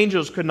holiest of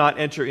angels could not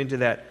enter into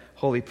that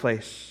holy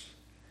place.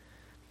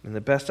 And the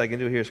best I can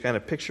do here is kind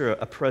of picture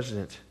a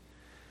president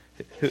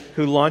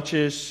who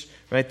launches,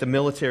 right, the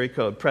military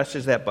code,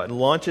 presses that button,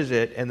 launches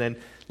it, and then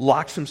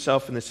locks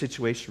himself in the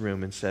situation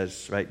room and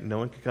says, right, no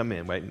one can come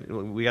in, right?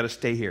 We got to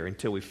stay here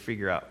until we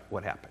figure out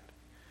what happened.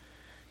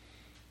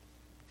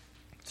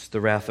 It's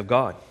the wrath of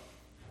God.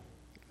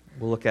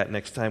 We'll look at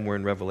next time we're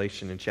in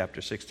Revelation in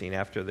chapter 16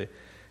 after the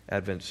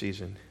Advent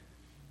season.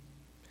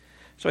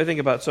 So I think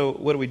about, so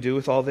what do we do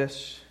with all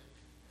this?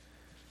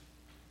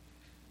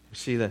 We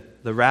see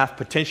the wrath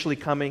potentially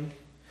coming,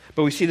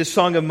 but we see the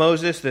song of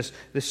Moses, this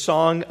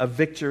song of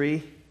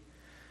victory.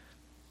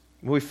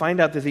 We find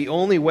out that the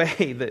only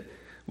way that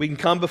we can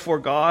come before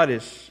God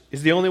is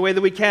the only way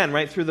that we can,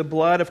 right? Through the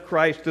blood of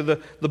Christ, through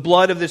the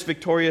blood of this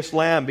victorious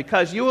Lamb.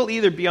 Because you will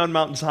either be on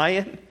Mount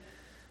Zion,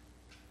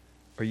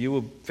 or you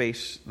will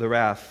face the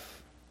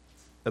wrath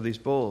of these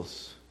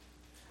bulls.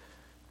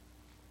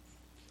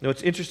 Now,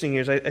 what's interesting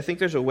here is I think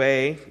there's a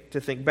way to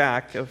think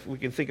back. If we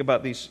can think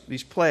about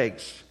these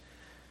plagues.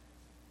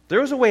 There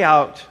was a way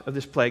out of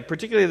this plague,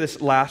 particularly this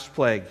last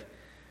plague.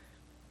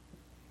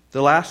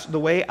 The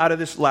way out of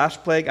this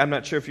last plague, I'm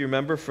not sure if you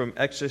remember from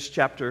Exodus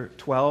chapter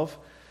 12,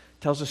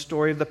 tells the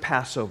story of the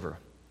Passover,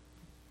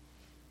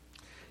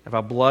 of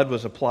how blood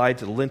was applied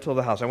to the lintel of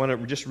the house. I want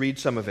to just read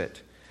some of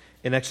it.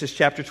 In Exodus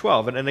chapter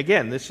 12. And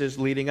again, this is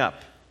leading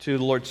up to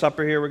the Lord's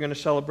Supper here we're going to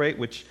celebrate,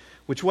 which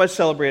was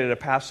celebrated at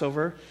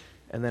Passover.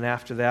 And then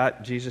after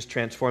that, Jesus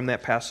transformed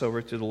that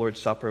Passover to the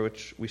Lord's Supper,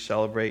 which we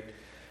celebrate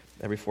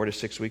every 4 to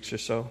 6 weeks or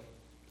so.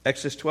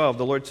 Exodus 12,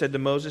 the Lord said to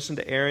Moses and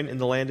to Aaron in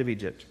the land of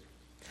Egypt,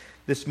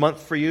 this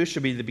month for you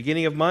should be the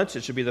beginning of months.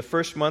 It should be the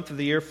first month of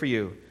the year for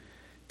you.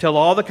 Tell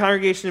all the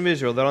congregation of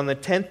Israel that on the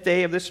 10th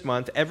day of this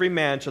month, every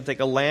man shall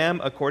take a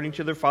lamb according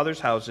to their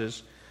father's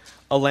houses,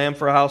 a lamb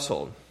for a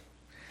household.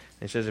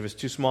 It says if it's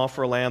too small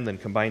for a lamb, then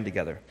combine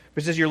together.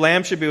 But it says your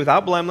lamb should be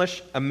without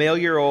blemish, a male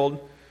year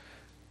old.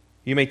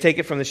 You may take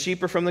it from the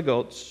sheep or from the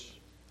goats.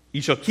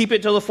 You shall keep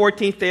it till the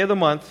 14th day of the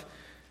month.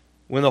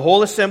 When the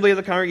whole assembly of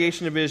the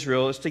congregation of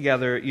Israel is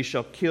together, you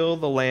shall kill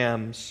the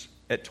lambs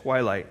at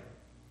twilight.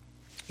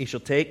 You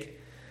shall take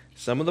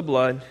some of the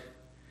blood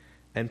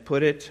and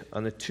put it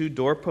on the 2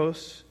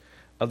 doorposts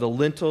of the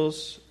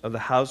lintels of the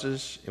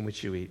houses in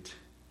which you eat.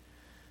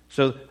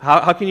 So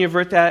how can you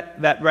avert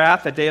that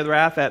wrath, that day of the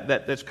wrath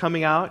that's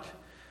coming out?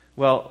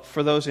 Well,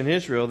 for those in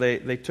Israel,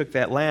 they took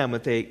that lamb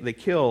that they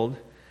killed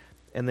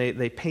and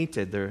they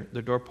painted their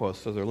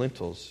doorposts or their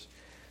lintels.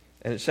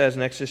 And it says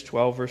in Exodus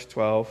 12, verse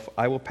 12,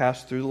 I will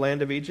pass through the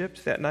land of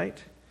Egypt that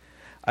night.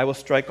 I will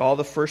strike all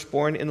the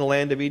firstborn in the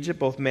land of Egypt,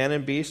 both man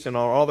and beast, and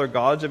all their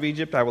gods of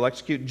Egypt. I will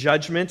execute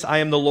judgments. I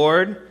am the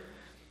Lord.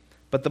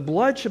 But the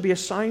blood shall be a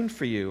sign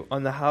for you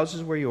on the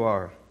houses where you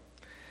are.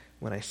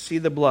 When I see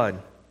the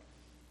blood,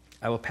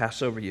 I will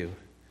pass over you,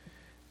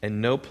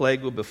 and no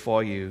plague will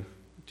befall you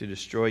to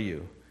destroy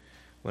you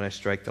when I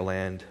strike the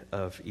land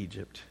of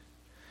Egypt.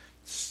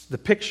 It's the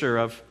picture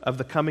of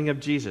the coming of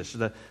Jesus.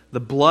 The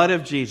blood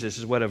of Jesus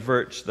is what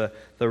averts the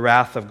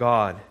wrath of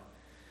God.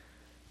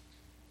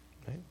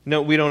 Right?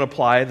 No, we don't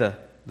apply the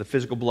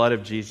physical blood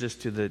of Jesus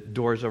to the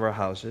doors of our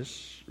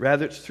houses.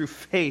 Rather, it's through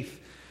faith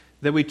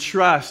that we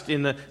trust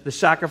in the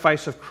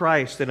sacrifice of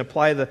Christ and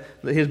apply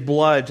His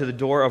blood to the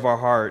door of our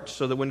hearts,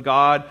 so that when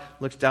God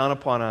looks down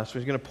upon us,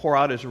 when He's going to pour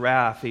out His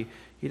wrath,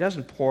 He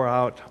doesn't pour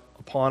out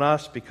upon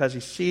us because He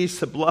sees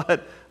the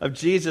blood of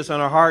Jesus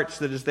on our hearts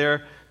that is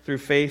there through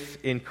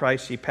faith in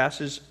Christ. He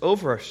passes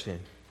over our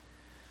sin.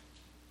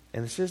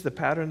 And this is the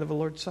pattern of the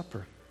Lord's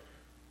Supper.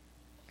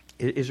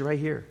 It is right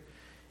here.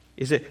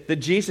 Is it that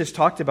Jesus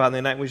talked about on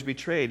the night he was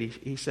betrayed?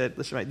 He said,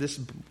 listen, right, this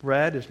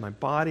bread is my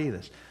body,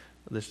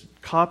 this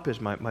cup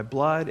is my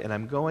blood, and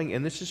I'm going,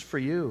 and this is for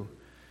you.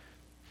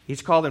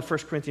 He's called in 1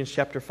 Corinthians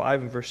chapter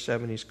 5 and verse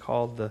 7, he's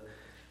called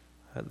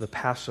the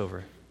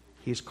Passover.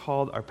 He's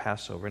called our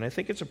Passover. And I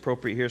think it's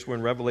appropriate here as we're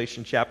in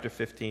Revelation chapter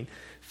 15,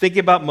 thinking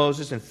about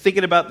Moses and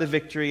thinking about the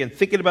victory and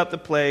thinking about the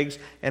plagues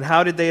and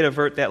how did they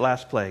avert that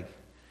last plague?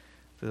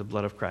 Through the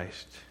blood of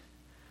Christ.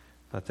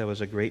 I thought that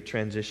was a great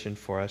transition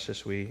for us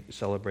as we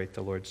celebrate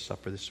the Lord's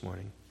Supper this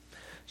morning.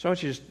 So I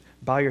want you to just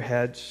bow your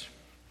heads.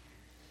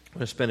 I'm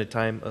going to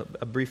spend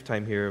a brief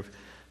time here of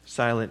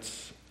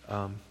silence.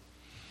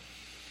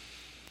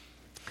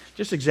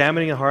 Just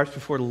examining the hearts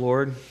before the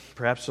Lord.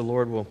 Perhaps the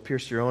Lord will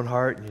pierce your own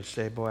heart and you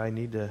say, boy, I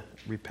need to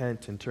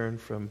repent and turn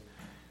from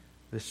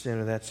this sin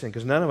or that sin.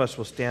 Because none of us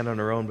will stand on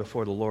our own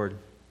before the Lord.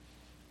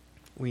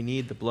 We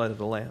need the blood of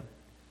the Lamb.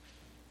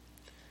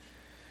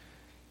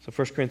 So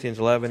 1 Corinthians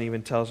 11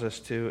 even tells us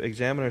to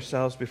examine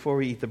ourselves before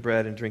we eat the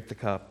bread and drink the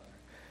cup.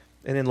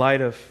 And in light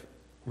of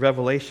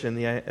Revelation,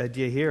 the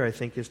idea here, I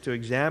think, is to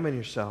examine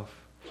yourself.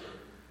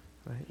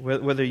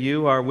 Right? Whether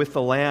you are with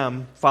the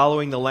Lamb,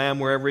 following the Lamb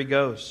wherever He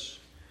goes.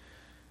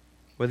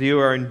 Whether you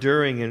are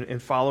enduring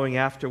and following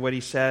after what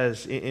He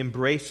says,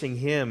 embracing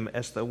Him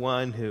as the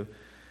one who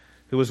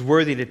was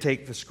worthy to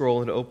take the scroll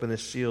and to open the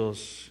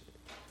seals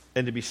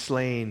and to be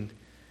slain,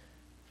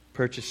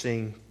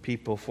 purchasing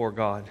people for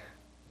God.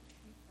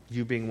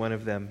 You being one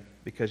of them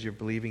because you're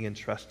believing and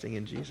trusting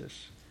in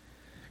Jesus.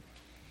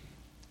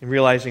 And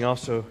realizing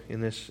also in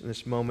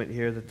this moment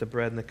here that the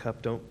bread and the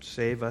cup don't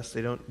save us.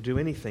 They don't do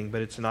anything,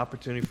 but it's an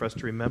opportunity for us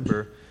to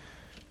remember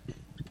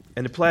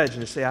and to pledge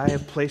and to say, I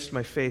have placed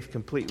my faith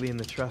completely in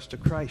the trust of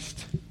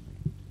Christ.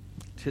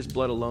 It's His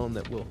blood alone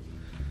that will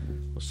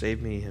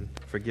save me and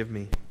forgive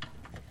me.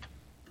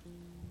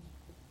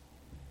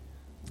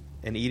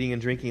 And eating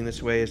and drinking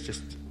this way is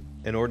just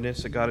an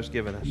ordinance that God has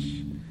given us.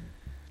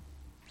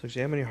 So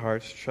examine your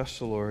hearts, trust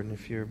the Lord, and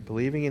if you're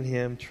believing in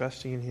Him,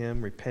 trusting in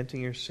Him,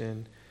 repenting your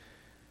sin,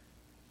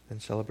 then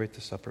celebrate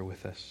the supper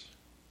with us.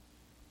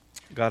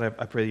 God, I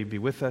pray that You be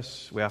with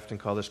us. We often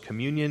call this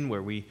communion,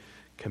 where we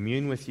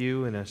commune with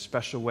You in a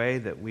special way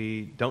that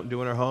we don't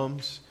do in our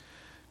homes,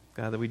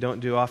 that we don't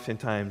do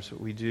oftentimes, but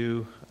we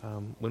do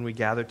when we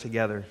gather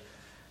together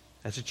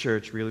as a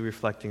church, really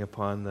reflecting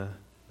upon the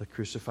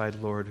crucified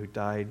Lord who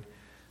died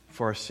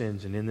for our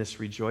sins, and in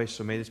this rejoice.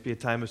 So may this be a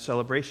time of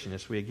celebration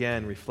as we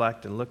again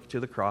reflect and look to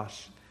the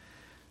cross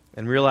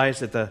and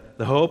realize that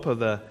the hope of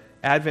the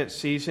Advent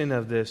season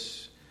of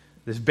this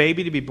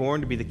baby to be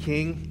born, to be the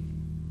King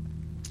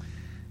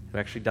who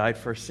actually died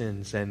for our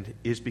sins and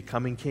is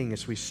becoming King,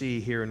 as we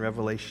see here in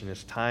Revelation,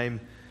 as time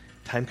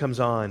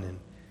comes on and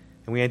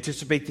we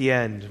anticipate the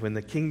end when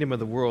the kingdom of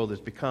the world has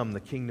become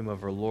the kingdom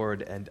of our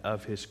Lord and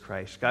of His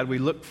Christ. God, we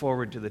look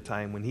forward to the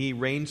time when He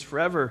reigns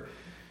forever.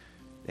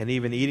 And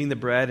even eating the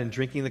bread and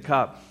drinking the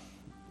cup,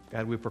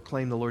 God, we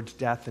proclaim the Lord's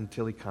death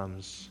until He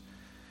comes.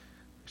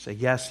 We say,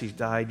 yes, He's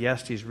died.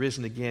 Yes, He's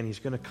risen again. He's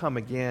going to come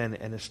again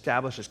and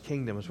establish His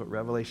kingdom, is what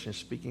Revelation is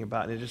speaking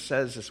about. And it just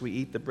says, as we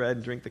eat the bread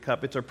and drink the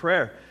cup, it's our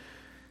prayer.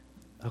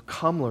 Oh,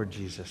 come, Lord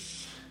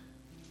Jesus.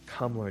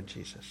 Come, Lord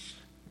Jesus.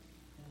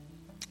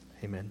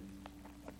 Amen.